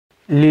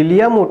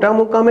લીલિયા મોટા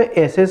મુકામે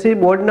એસએસસી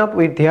બોર્ડના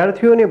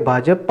વિદ્યાર્થીઓને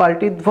ભાજપ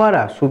પાર્ટી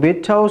દ્વારા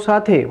શુભેચ્છાઓ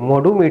સાથે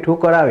મોઢું મીઠું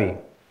કરાવી।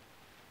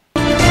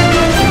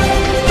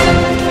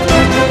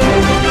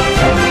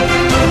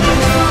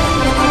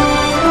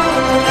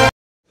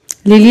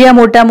 લીલિયા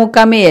મોટા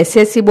મુકામે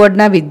એસએસસી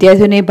બોર્ડના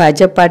વિદ્યાર્થીઓને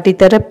ભાજપ પાર્ટી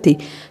તરફથી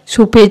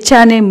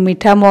શુભેચ્છા અને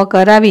મીઠા મોં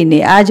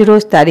કરાવીને આજ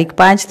રોજ તારીખ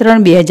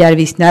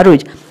 5/3/2020ના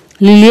રોજ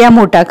લીલિયા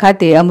મોટા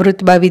ખાતે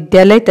અમૃતબા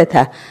વિદ્યાલય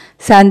તથા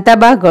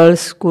શાંતાબા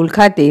ગર્લ્સ સ્કૂલ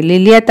ખાતે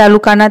લીલિયા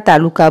તાલુકાના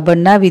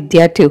તાલુકાભરના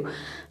વિદ્યાર્થીઓ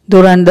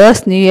ધોરણ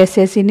 10ની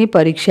એસએસસીની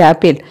પરીક્ષા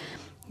આપેલ,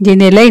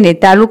 જેને લઈને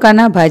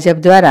તાલુકાના ભાજપ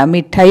દ્વારા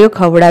મીઠાઈઓ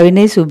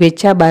ખવડાવીને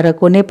શુભેચ્છા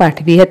બાળકોને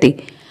પાઠવી હતી।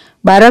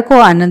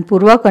 બાળકો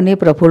આનંદપૂર્વક અને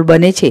પ્રફુલ્લ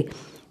બને છે,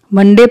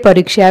 મંડે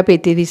પરીક્ષા આપે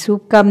તેવી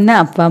શુભકામના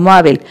આપવામાં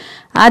આવેલ।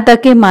 આ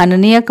તકે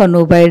માનનીય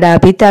કનુભાઈ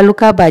ડાભી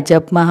તાલુકા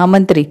ભાજપ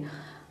મહામંત્રી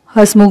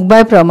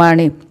હસમુખભાઈ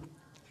પ્રમાણે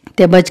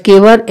તેમજ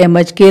કેવર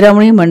એમજ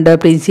કેળવણી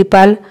મંડળ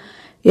પ્રિન્સિપાલ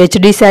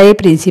એચડી સાહેબ,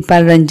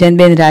 પ્રિન્સિપાલ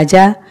રંજનબેન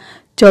રાજા,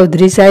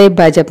 ચૌધરી સાહેબ,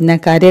 ભાજપના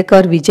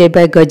કાર્યકર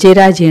વિજયભાઈ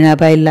ગજેરા,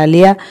 ઝીણાભાઈ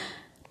લાલિયા,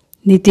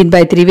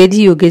 નીતિનભાઈ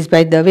ત્રિવેદી,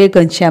 યોગેશભાઈ દવે,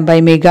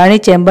 ઘનશ્યામભાઈ મેઘાણી,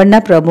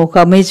 ચેમ્બરના પ્રમુખ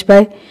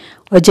અમેશભાઈ,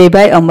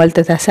 અજયભાઈ અમલ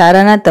તથા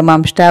શાળાના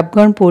તમામ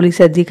સ્ટાફગણ,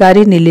 પોલીસ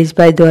અધિકારી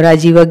નિલેશભાઈ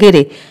ધોરાજી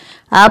વગેરે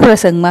આ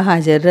પ્રસંગમાં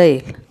હાજર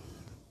રહેલ।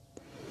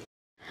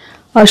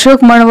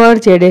 અશોક મણવર,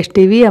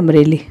 ZSTV,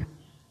 અમરેલી।